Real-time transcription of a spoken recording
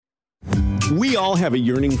We all have a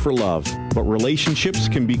yearning for love, but relationships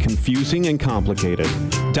can be confusing and complicated.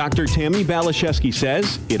 Dr. Tammi Baliszewski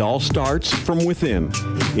says it all starts from within.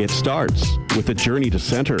 It starts with a journey to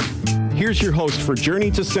center. Here's your host for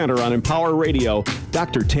Journey to Center on Empower Radio,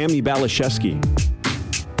 Dr. Tammi Baliszewski.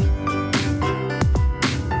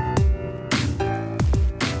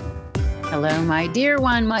 Hello, my dear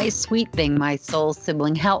one, my sweet thing, my soul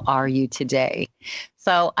sibling. How are you today?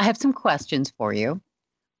 So I have some questions for you.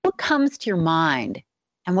 What comes to your mind?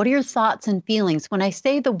 And what are your thoughts and feelings when I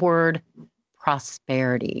say the word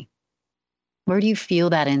prosperity? Where do you feel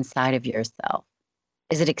that inside of yourself?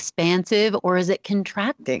 Is it expansive or is it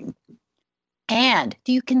contracting? And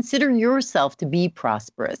do you consider yourself to be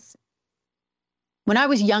prosperous? When I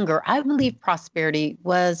was younger, I believed prosperity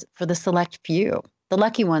was for the select few, the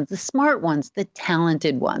lucky ones, the smart ones, the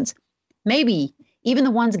talented ones, maybe even the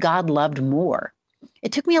ones God loved more.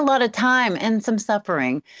 It took me a lot of time and some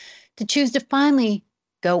suffering to choose to finally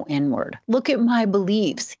go inward, look at my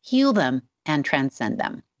beliefs, heal them, and transcend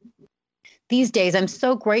them. These days, I'm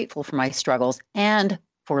so grateful for my struggles and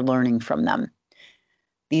for learning from them.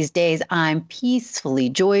 These days, I'm peacefully,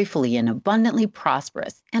 joyfully, and abundantly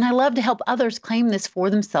prosperous, and I love to help others claim this for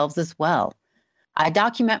themselves as well. I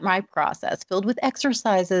document my process filled with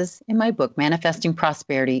exercises in my book, Manifesting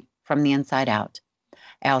Prosperity from the Inside Out.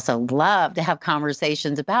 I also love to have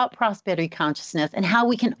conversations about prosperity consciousness and how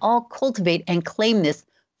we can all cultivate and claim this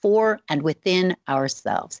for and within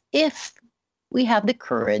ourselves if we have the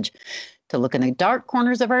courage to look in the dark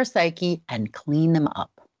corners of our psyche and clean them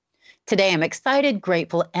up. Today, I'm excited,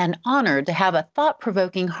 grateful, and honored to have a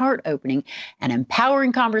thought-provoking, heart-opening, and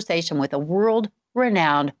empowering conversation with a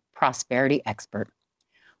world-renowned prosperity expert.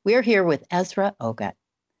 We're here with Esra Ogut.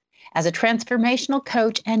 As a transformational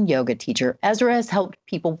coach and yoga teacher, Esra has helped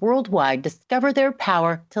people worldwide discover their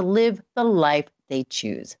power to live the life they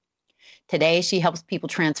choose. Today, she helps people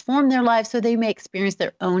transform their lives so they may experience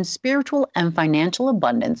their own spiritual and financial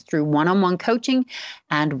abundance through one-on-one coaching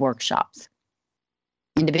and workshops.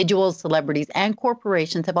 Individuals, celebrities, and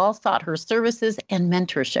corporations have all sought her services and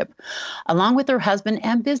mentorship, along with her husband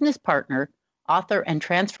and business partner, author and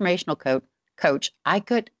transformational coach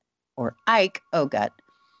Ike Ogut.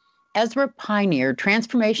 Esra pioneered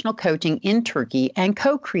transformational coaching in Turkey and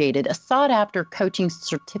co-created a sought-after coaching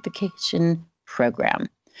certification program.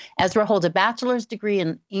 Esra holds a bachelor's degree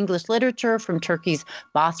in English literature from Turkey's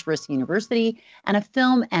Bosphorus University and a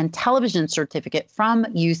film and television certificate from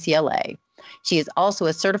UCLA. She is also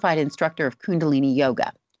a certified instructor of Kundalini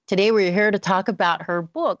Yoga. Today, we're here to talk about her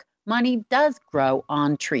book, Money Does Grow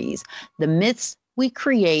on Trees, The Myths We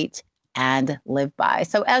Create and Live by.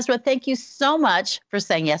 So Esra, thank you so much for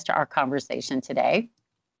saying yes to our conversation today.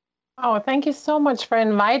 Oh, thank you so much for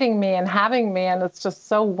inviting me and having me. And it's just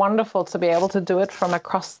so wonderful to be able to do it from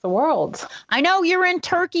across the world. I know you're in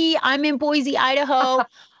Turkey. I'm in Boise, Idaho.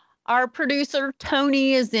 Our producer,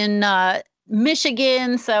 Tony, is in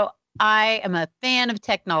Michigan. So I am a fan of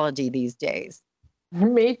technology these days.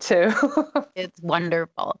 Me too. It's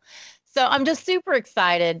wonderful. So I'm just super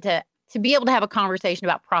excited to be able to have a conversation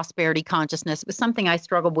about prosperity consciousness. It was something I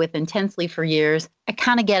struggled with intensely for years. I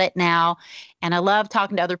kind of get it now. And I love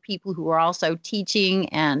talking to other people who are also teaching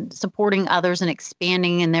and supporting others and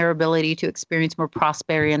expanding in their ability to experience more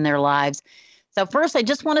prosperity in their lives. So first, I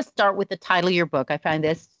just want to start with the title of your book. I find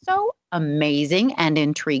this so amazing and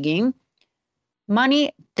intriguing.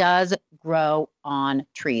 Money Does Grow on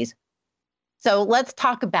Trees. So let's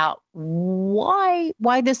talk about why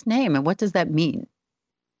this name and what does that mean?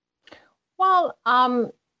 Well,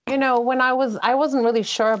 when I wasn't really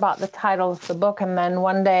sure about the title of the book. And then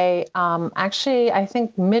one day, actually, I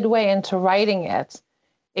think midway into writing it,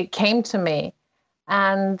 it came to me.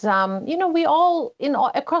 And, we all,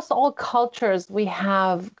 across all cultures, we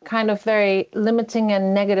have kind of very limiting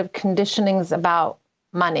and negative conditionings about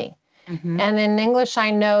money. Mm-hmm. And in English, I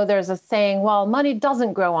know there's a saying, well, money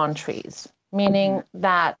doesn't grow on trees, meaning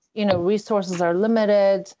that, resources are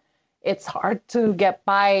limited. It's hard to get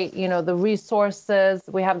by, the resources.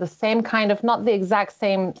 We have the same kind of, not the exact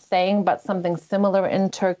same saying, but something similar in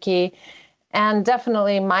Turkey. And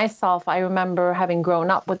definitely myself, I remember having grown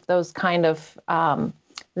up with those kind of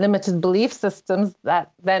limited belief systems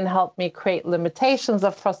that then helped me create limitations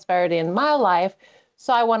of prosperity in my life.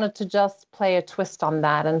 So I wanted to just play a twist on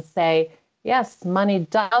that and say, yes, money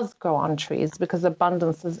does grow on trees because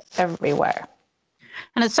abundance is everywhere.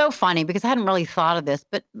 And it's so funny because I hadn't really thought of this,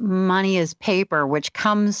 but money is paper, which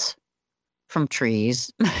comes from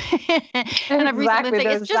trees. And I've recently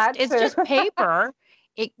been saying it's just paper.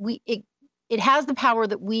 It has the power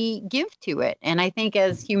that we give to it. And I think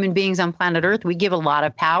as human beings on planet Earth, we give a lot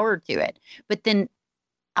of power to it. But then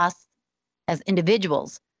us as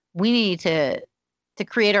individuals, we need to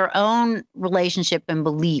create our own relationship and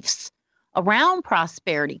beliefs around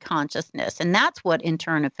prosperity consciousness. And that's what in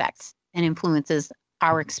turn affects and influences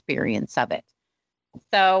our experience of it.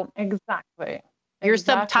 So Exactly. your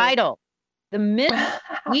subtitle, The Myth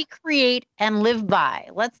We Create and Live By.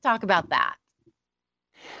 Let's talk about that.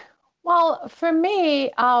 Well, for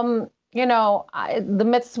me, the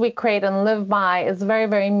myths we create and live by is very,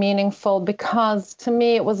 very meaningful because to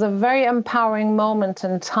me, it was a very empowering moment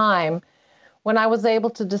in time when I was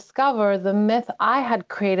able to discover the myth I had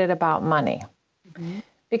created about money. Mm-hmm.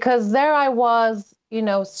 Because there I was,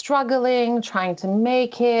 struggling, trying to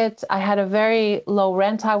make it. I had a very low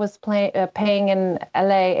rent I was paying in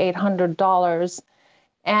LA, $800.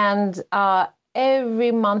 And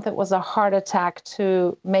every month it was a heart attack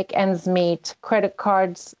to make ends meet, credit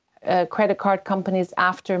card companies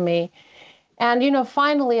after me. And,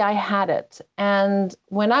 finally I had it. And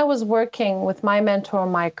when I was working with my mentor,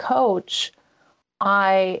 my coach,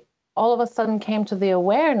 I all of a sudden came to the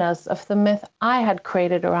awareness of the myth I had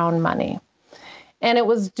created around money. And it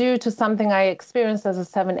was due to something I experienced as a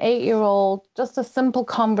 7, 8-year-old, just a simple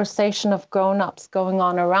conversation of grown-ups going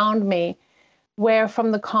on around me, where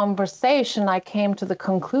from the conversation I came to the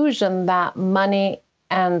conclusion that money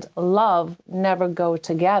and love never go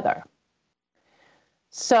together.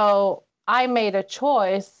 So I made a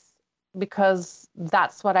choice because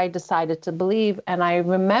that's what I decided to believe. And I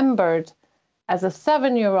remembered as a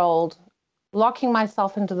 7-year-old, locking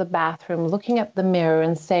myself into the bathroom, looking at the mirror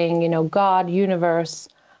and saying, God, universe,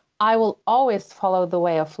 I will always follow the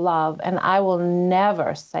way of love and I will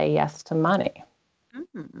never say yes to money.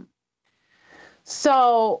 Mm-hmm.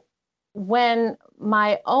 So when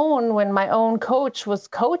my own coach was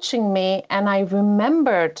coaching me and I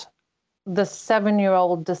remembered the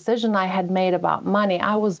 7-year-old decision I had made about money,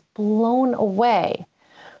 I was blown away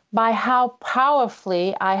by how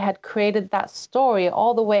powerfully I had created that story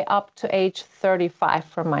all the way up to age 35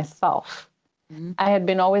 for myself. Mm-hmm. I had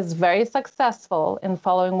been always very successful in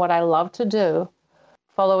following what I love to do,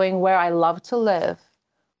 following where I love to live.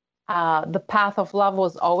 The path of love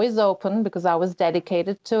was always open because I was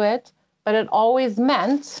dedicated to it, but it always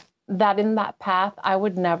meant that in that path, I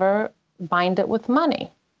would never bind it with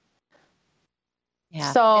money.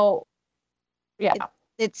 Yeah. So,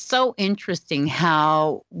 It's so interesting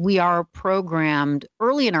how we are programmed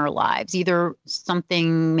early in our lives, either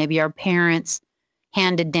something maybe our parents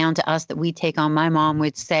handed down to us that we take on. My mom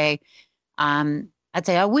would say, I'd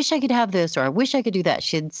say, I wish I could have this, or I wish I could do that.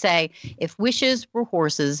 She'd say, if wishes were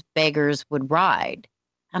horses, beggars would ride.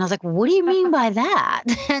 And I was like, what do you mean by that?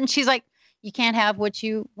 And she's like, you can't have what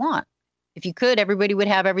you want. If you could, everybody would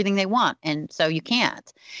have everything they want. And so you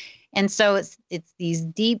can't. And so it's these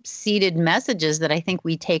deep-seated messages that I think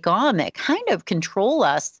we take on that kind of control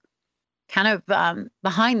us kind of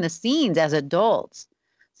behind the scenes as adults.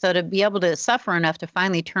 So to be able to suffer enough to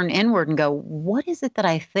finally turn inward and go, what is it that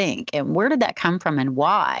I think? And where did that come from and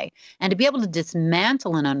why? And to be able to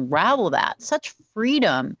dismantle and unravel that, such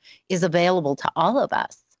freedom is available to all of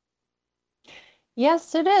us.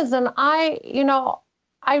 Yes, it is. And I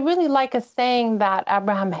really like a saying that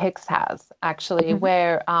Abraham Hicks has, actually, mm-hmm.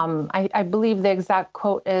 where I believe the exact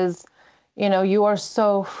quote is, you are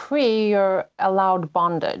so free, you're allowed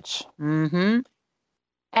bondage. Mm-hmm.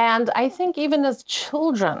 And I think even as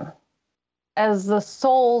children, as the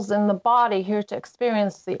souls in the body here to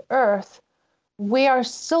experience the earth, we are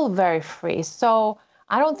still very free. So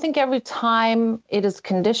I don't think every time it is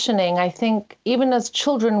conditioning. I think even as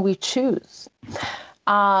children, we choose.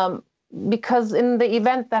 Because in the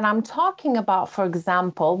event that I'm talking about, for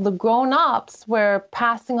example, the grown-ups were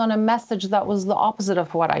passing on a message that was the opposite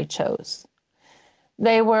of what I chose.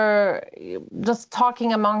 They were just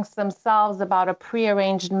talking amongst themselves about a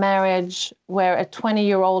prearranged marriage where a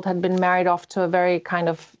 20-year-old had been married off to a very kind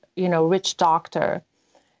of, rich doctor.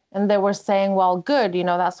 And they were saying, well, good,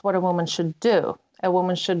 that's what a woman should do. A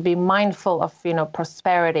woman should be mindful of,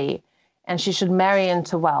 prosperity, and she should marry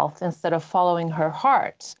into wealth instead of following her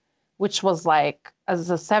heart. Which was like, as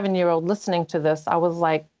a 7-year-old listening to this, I was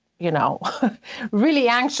like, really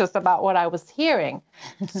anxious about what I was hearing.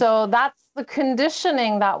 So that's the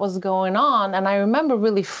conditioning that was going on. And I remember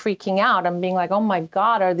really freaking out and being like, oh my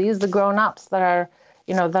God, are these the grown-ups that are,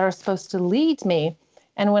 that are supposed to lead me?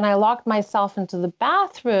 And when I locked myself into the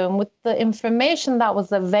bathroom with the information that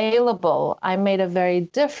was available, I made a very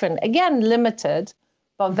different, again, limited,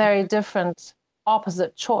 but very different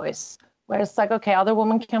opposite choice. Where it's like, okay, other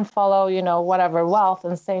women can follow, whatever wealth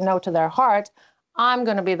and say no to their heart. I'm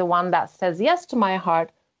going to be the one that says yes to my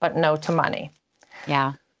heart, but no to money.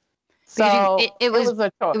 Yeah. So it was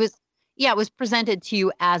a choice. It was presented to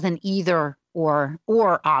you as an either or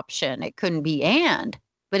option. It couldn't be and.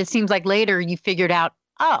 But it seems like later you figured out,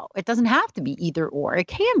 oh, it doesn't have to be either or. It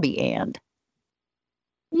can be and.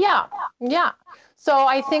 Yeah, yeah. So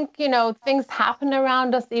I think, things happen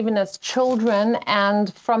around us even as children.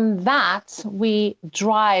 And from that, we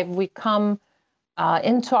come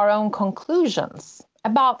into our own conclusions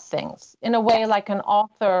about things in a way like an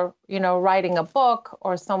author, writing a book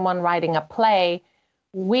or someone writing a play.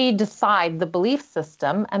 We decide the belief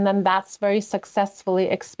system, and then that's very successfully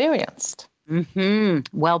experienced.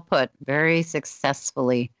 Well put. Very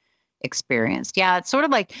successfully experienced. Yeah, it's sort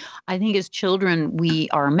of like, I think as children, we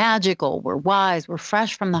are magical, we're wise, we're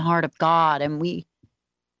fresh from the heart of God, and we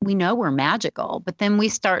know we're magical, but then we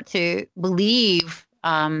start to believe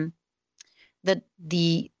that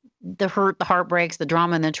the hurt, the heartbreaks, the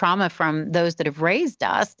drama, and the trauma from those that have raised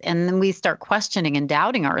us, and then we start questioning and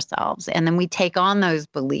doubting ourselves, and then we take on those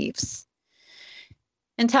beliefs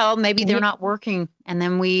until maybe they're not working, and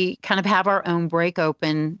then we kind of have our own break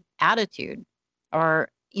open attitude, or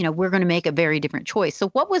we're going to make a very different choice. So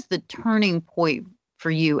what was the turning point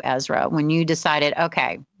for you, Esra, when you decided,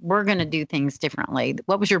 okay, we're going to do things differently?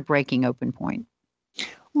 What was your breaking open point?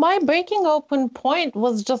 My breaking open point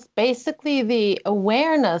was just basically the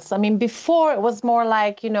awareness. I mean, before it was more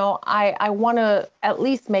like, I want to at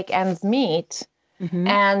least make ends meet.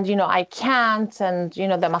 And, I can't, and,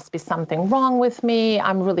 there must be something wrong with me.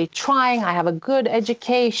 I'm really trying. I have a good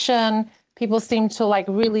education. People seem to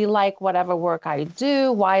really like whatever work I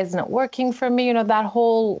do. Why isn't it working for me? That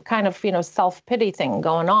whole kind of, self-pity thing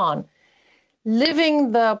going on.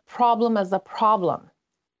 Living the problem as a problem.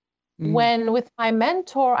 When with my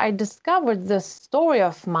mentor, I discovered this story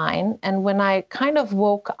of mine. And when I kind of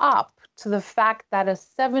woke up to the fact that a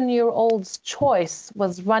 7-year-old's choice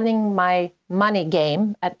was running my money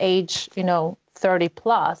game at age, 30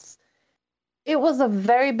 plus, it was a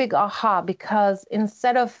very big aha, because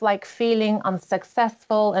instead of feeling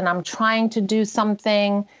unsuccessful and I'm trying to do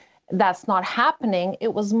something that's not happening,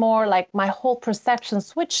 it was more like my whole perception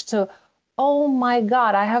switched to, oh my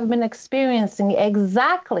God, I have been experiencing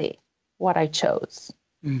exactly what I chose.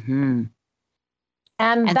 And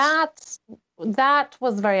that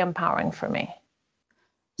was very empowering for me.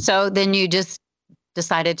 So then you just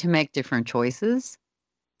decided to make different choices?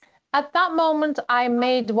 At that moment, I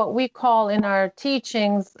made what we call in our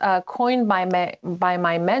teachings, coined by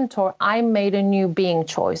my mentor, I made a new being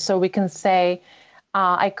choice. So we can say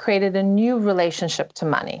I created a new relationship to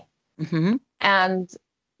money and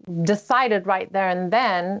decided right there and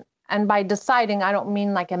then. And by deciding, I don't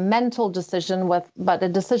mean like a mental decision but a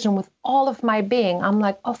decision with all of my being. I'm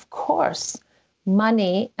like, of course,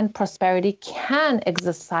 money and prosperity can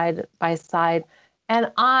exist side by side. And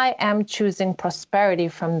I am choosing prosperity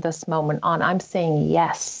from this moment on. I'm saying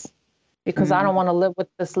yes, because I don't want to live with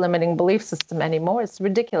this limiting belief system anymore. It's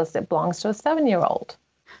ridiculous. It belongs to a 7-year-old.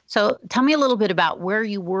 So tell me a little bit about where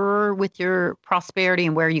you were with your prosperity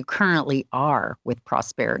and where you currently are with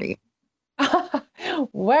prosperity.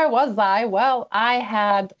 Where was I? Well, I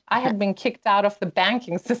had been kicked out of the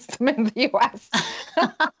banking system in the U.S.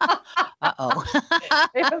 Uh-oh.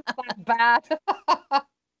 It was that bad.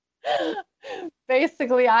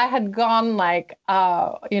 Basically, I had gone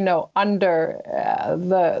under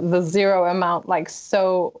the zero amount,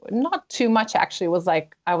 so not too much actually. It was I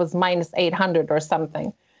was minus 800 or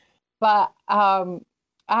something. But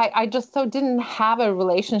I just didn't have a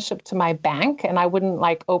relationship to my bank, and I wouldn't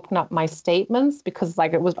open up my statements because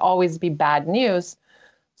it would always be bad news.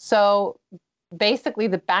 So basically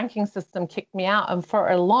the banking system kicked me out. And for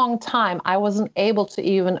a long time, I wasn't able to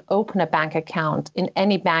even open a bank account in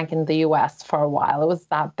any bank in the US for a while. It was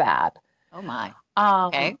that bad. Oh my.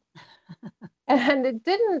 Okay. And it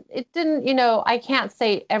didn't, I can't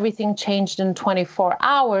say everything changed in 24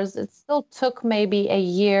 hours. It still took maybe a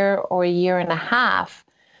year or a year and a half.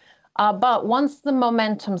 But once the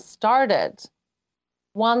momentum started,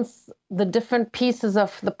 once the different pieces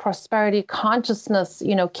of the prosperity consciousness,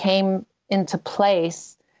 came into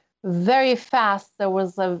place, very fast there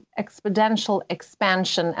was an exponential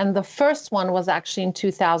expansion. And the first one was actually in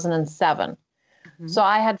 2007. So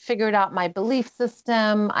I had figured out my belief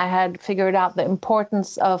system. I had figured out the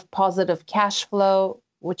importance of positive cash flow,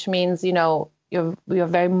 which means, you're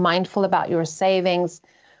very mindful about your savings.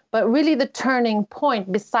 But really the turning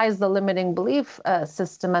point, besides the limiting belief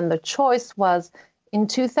system and the choice, was in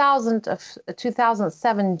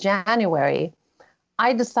 2007, January,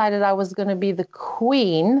 I decided I was going to be the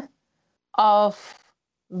queen of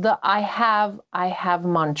the I have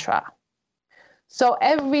mantra. So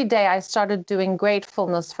every day I started doing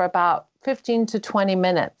gratefulness for about 15 to 20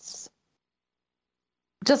 minutes,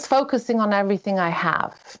 just focusing on everything I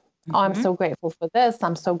have. Oh, I'm so grateful for this.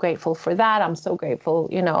 I'm so grateful for that. I'm so grateful,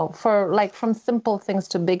 for like from simple things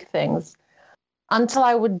to big things, until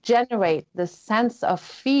I would generate this sense of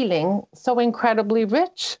feeling so incredibly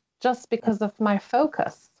rich just because of my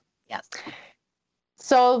focus. Yes.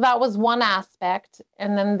 So that was one aspect.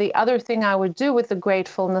 And then the other thing I would do with the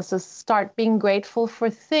gratefulness is start being grateful for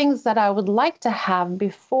things that I would like to have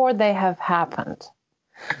before they have happened.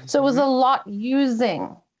 So it was a lot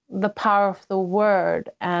using the power of the word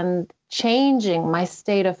and changing my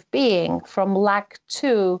state of being from lack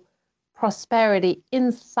to prosperity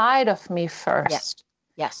inside of me first. Yes.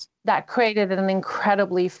 Yes. That created an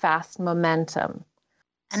incredibly fast momentum.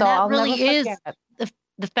 And so that I'll really never is forget.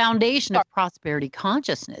 the foundation of prosperity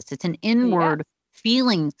consciousness. It's an inward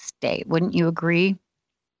feeling state. Wouldn't you agree?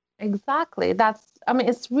 Exactly.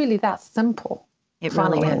 It's really that simple. It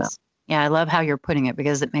really is. Yeah, I love how you're putting it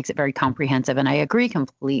because it makes it very comprehensive, and I agree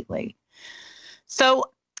completely.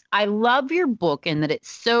 So I love your book in that it's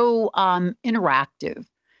so interactive.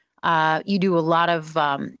 You do a lot of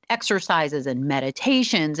exercises and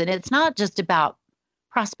meditations, and it's not just about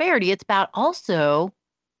prosperity. It's about also,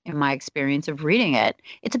 in my experience of reading it,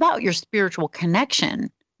 it's about your spiritual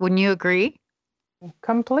connection. Wouldn't you agree?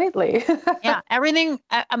 Completely. Yeah, everything,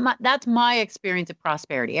 that's my experience of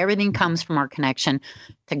prosperity. Everything comes from our connection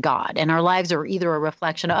to God, and our lives are either a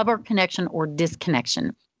reflection of our connection or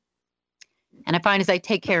disconnection. And I find as I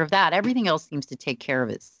take care of that, everything else seems to take care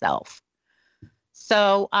of itself.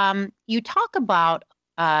 So you talk about,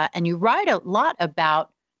 and you write a lot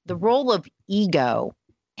about the role of ego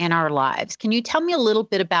in our lives. Can you tell me a little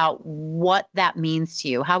bit about what that means to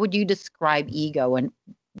you? How would you describe ego, and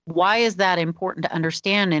why is that important to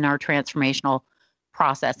understand in our transformational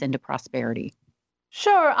process into prosperity?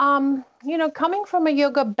 Sure. Coming from a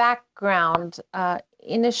yoga background,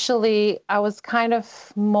 initially I was kind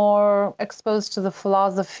of more exposed to the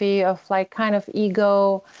philosophy of like kind of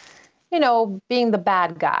ego, being the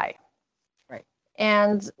bad guy. Right.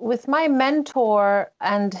 And with my mentor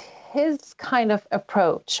and his kind of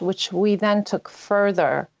approach, which we then took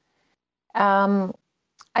further,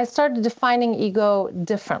 I started defining ego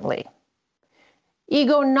differently.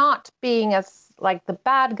 Ego not being as like the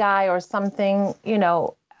bad guy or something,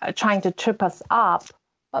 trying to trip us up,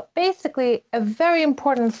 but basically a very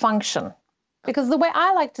important function. Because the way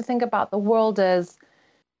I like to think about the world is,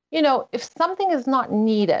 if something is not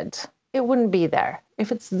needed, it wouldn't be there.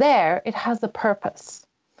 If it's there, it has a purpose.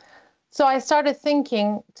 So I started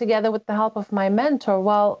thinking, together with the help of my mentor,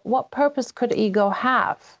 well, what purpose could ego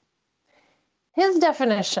have? His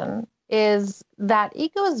definition is that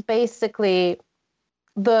ego is basically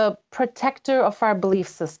the protector of our belief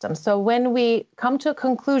system. So when we come to a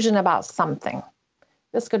conclusion about something,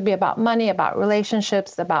 this could be about money, about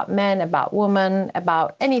relationships, about men, about women,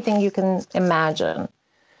 about anything you can imagine.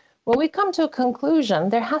 When we come to a conclusion,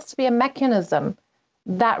 there has to be a mechanism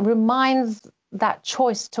that reminds that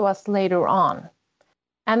choice to us later on.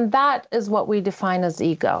 And that is what we define as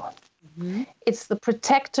ego. Mm-hmm. It's the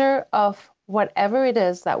protector of whatever it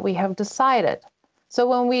is that we have decided. So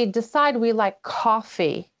when we decide we like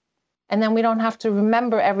coffee, and then we don't have to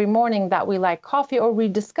remember every morning that we like coffee or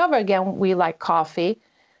rediscover again we like coffee,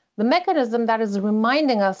 the mechanism that is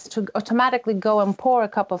reminding us to automatically go and pour a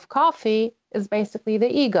cup of coffee is basically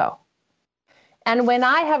the ego. And when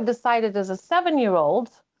I have decided as a 7-year-old,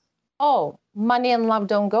 money and love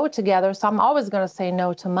don't go together, so I'm always going to say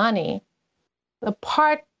no to money, the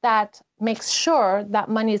part that makes sure that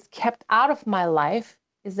money is kept out of my life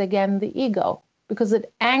is again the ego, because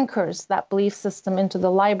it anchors that belief system into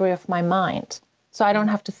the library of my mind. So I don't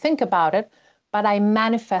have to think about it, but I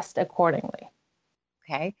manifest accordingly.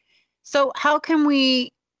 Okay. So how can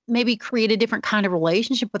we maybe create a different kind of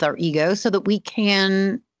relationship with our ego so that we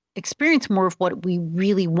can experience more of what we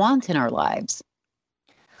really want in our lives?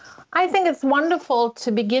 I think it's wonderful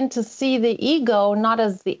to begin to see the ego not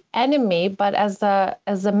as the enemy, but as a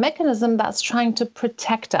mechanism that's trying to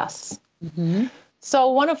protect us. Mm-hmm. So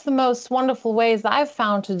one of the most wonderful ways I've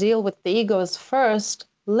found to deal with the ego is first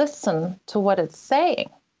listen to what it's saying.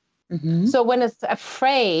 Mm-hmm. So when it's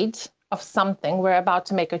afraid of something, we're about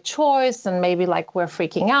to make a choice and maybe like we're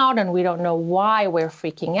freaking out and we don't know why we're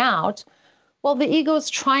freaking out. Well, the ego is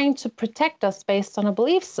trying to protect us based on a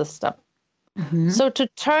belief system. Mm-hmm. So to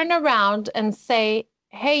turn around and say,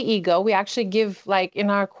 hey, ego, we actually give, like in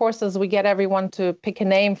our courses, we get everyone to pick a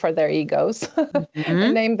name for their egos, mm-hmm.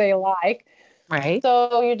 a name they like. Right.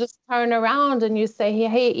 So you just turn around and you say,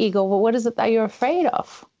 hey, ego, well, what is it that you're afraid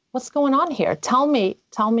of? What's going on here? Tell me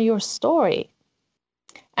your story.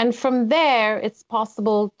 And from there, it's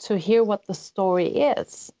possible to hear what the story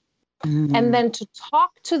is. And then to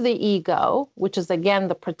talk to the ego, which is again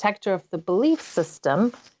the protector of the belief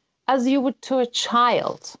system, as you would to a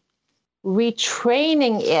child,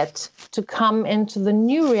 retraining it to come into the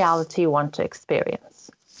new reality you want to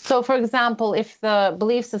experience. So, for example, if the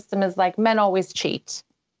belief system is like men always cheat,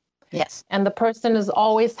 Yes. and the person is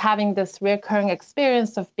always having this recurring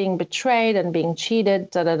experience of being betrayed and being cheated,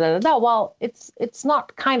 well, it's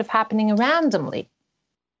not kind of happening randomly.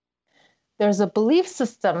 There's a belief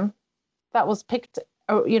system that was picked,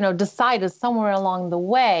 or, decided somewhere along the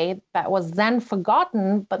way that was then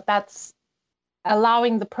forgotten, but that's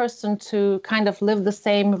allowing the person to kind of live the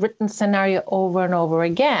same written scenario over and over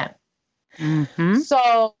again.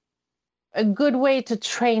 So a good way to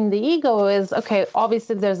train the ego is, okay,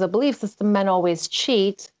 obviously there's a belief system, men always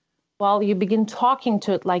cheat. Well, you begin talking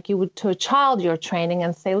to it like you would to a child you're training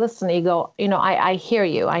and say, listen, ego, I hear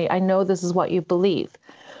you. I know this is what you believe.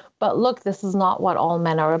 But look, this is not what all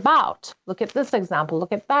men are about. Look at this example.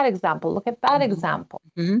 Look at that example. Look at that example.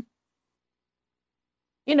 And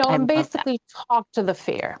basically talk to the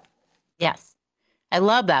fear. Yes. I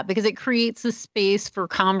love that because it creates a space for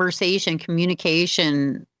conversation,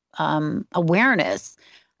 communication, awareness.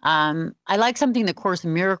 I like something the Course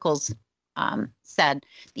in Miracles said.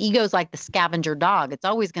 The ego is like the scavenger dog. It's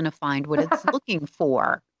always going to find what it's looking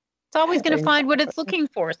for. It's always going to find what it's looking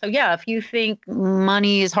for. So yeah, if you think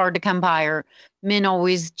money is hard to come by or men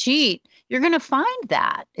always cheat, you're going to find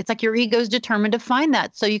that. It's like your ego's determined to find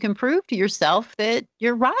that so you can prove to yourself that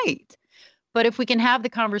you're right. But if we can have the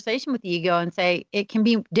conversation with the ego and say it can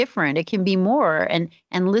be different, it can be more, and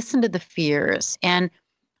listen to the fears and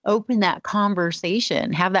open that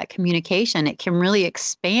conversation, have that communication, it can really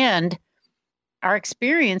expand our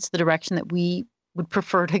experience the direction that we would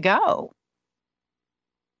prefer to go.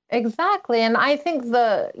 Exactly. And I think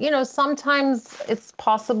sometimes it's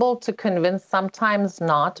possible to convince, sometimes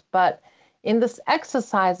not. But in this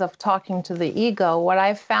exercise of talking to the ego, what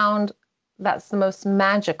I found that's the most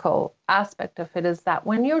magical aspect of it is that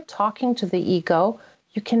when you're talking to the ego,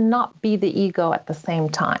 you cannot be the ego at the same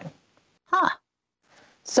time.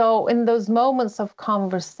 So in those moments of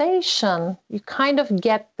conversation, you kind of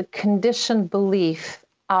get the conditioned belief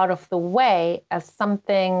out of the way as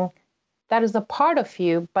something that is a part of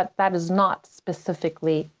you, but that is not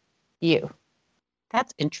specifically you.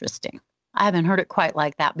 That's interesting. I haven't heard it quite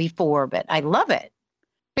like that before, but I love it.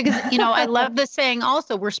 Because, I love the saying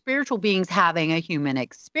also, we're spiritual beings having a human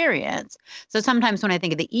experience. So sometimes when I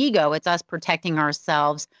think of the ego, it's us protecting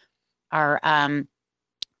ourselves, our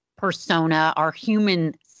persona, our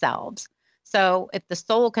human selves. So if the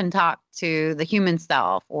soul can talk to the human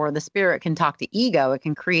self or the spirit can talk to ego, it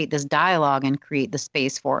can create this dialogue and create the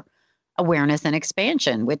space for awareness and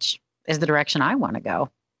expansion, which is the direction I want to go.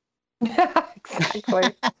 Exactly.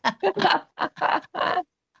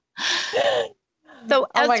 So,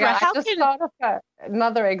 oh my God, Esra, I just thought of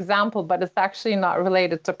another example, but it's actually not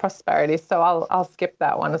related to prosperity. So I'll skip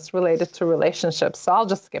that one. It's related to relationships. So I'll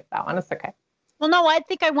just skip that one. It's okay. Well, no, I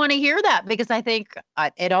think I want to hear that because I think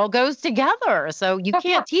it all goes together. So you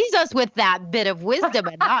can't tease us with that bit of wisdom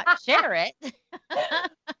and not share it.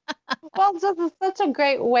 Well, this is such a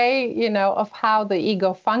great way, of how the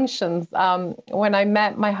ego functions. When I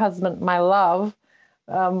met my husband, my love,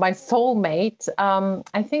 my soulmate,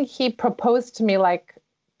 I think he proposed to me like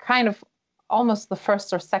kind of almost the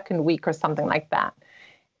first or second week or something like that.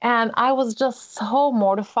 And I was just so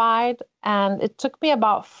mortified. And it took me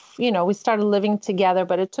about, we started living together,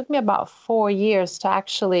 but it took me about 4 years to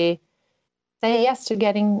actually say yes to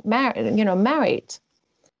getting married.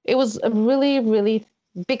 It was a really, really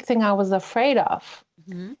big thing I was afraid of.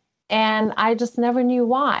 And I just never knew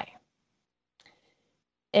why.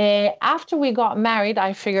 After we got married,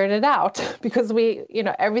 I figured it out because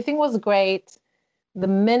everything was great. The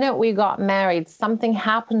minute we got married, something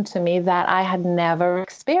happened to me that I had never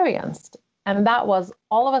experienced. And that was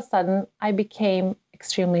all of a sudden, I became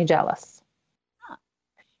extremely jealous.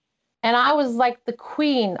 And I was like the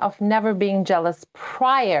queen of never being jealous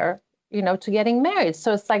prior, to getting married.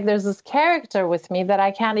 So it's like there's this character with me that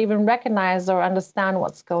I can't even recognize or understand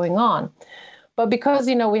what's going on. But because,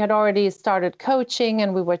 we had already started coaching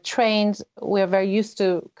and we were trained, we're very used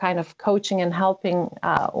to kind of coaching and helping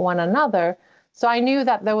one another. So I knew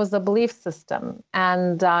that there was a belief system.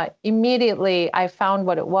 And immediately I found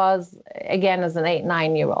what it was, again, as an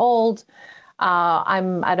 8-9-year-old.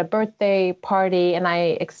 I'm at a birthday party and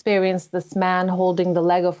I experienced this man holding the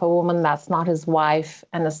leg of a woman that's not his wife.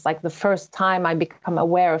 And it's like the first time I become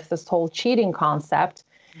aware of this whole cheating concept.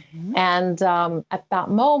 And at that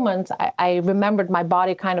moment, I remembered my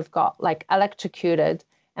body kind of got like electrocuted.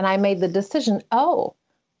 And I made the decision,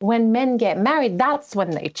 when men get married, that's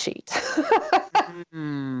when they cheat.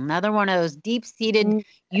 Another one of those deep-seated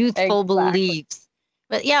youthful Exactly. beliefs.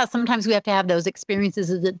 But yeah, sometimes we have to have those experiences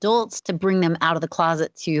as adults to bring them out of the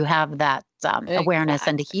closet to have that awareness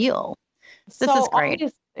and to heal. This is great.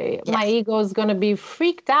 Obviously, my ego is going to be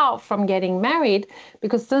freaked out from getting married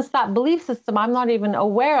because since that belief system I'm not even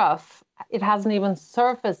aware of, it hasn't even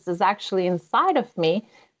surfaced, is actually inside of me.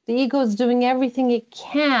 The ego is doing everything it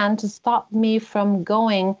can to stop me from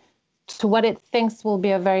going to what it thinks will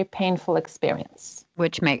be a very painful experience.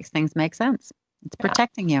 Which makes things make sense. It's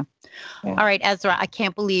protecting you. Yeah. All right, Esra, I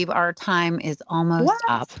can't believe our time is almost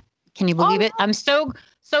up. Can you believe it? I'm so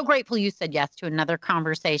grateful you said yes to another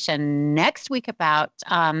conversation next week about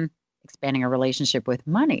expanding a relationship with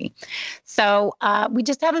money. So we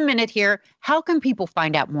just have a minute here. How can people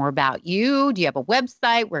find out more about you? Do you have a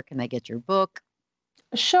website? Where can they get your book?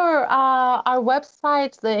 Sure. Our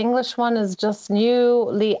website, the English one, is just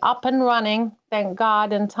newly up and running. Thank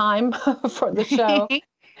God in time for the show.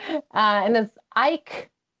 And it's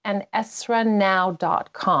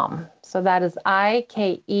ikeandesranow.com. So that is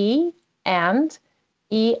IKE and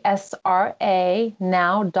ESRA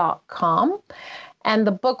now.com. And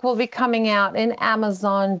the book will be coming out in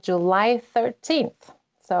Amazon July 13th.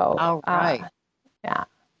 So, all right. Yeah.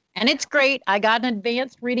 And it's great. I got an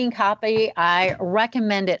advanced reading copy. I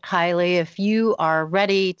recommend it highly if you are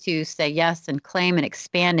ready to say yes and claim and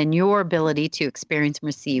expand in your ability to experience and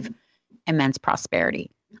receive immense prosperity.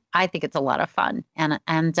 I think it's a lot of fun. And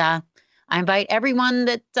I invite everyone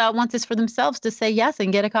that wants this for themselves to say yes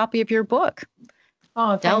and get a copy of your book.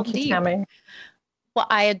 Oh, thank you, Tammi. Well,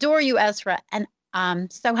 I adore you, Esra, and I'm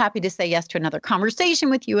so happy to say yes to another conversation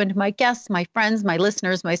with you and to my guests, my friends, my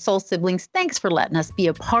listeners, my soul siblings. Thanks for letting us be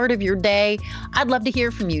a part of your day. I'd love to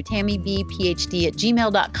hear from you,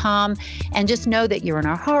 tammybphd@gmail.com. And just know that you're in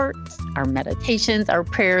our hearts, our meditations, our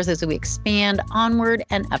prayers as we expand onward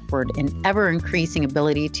and upward in ever-increasing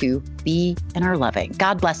ability to be in our loving.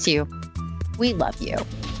 God bless you. We love you.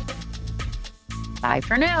 Bye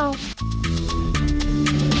for now.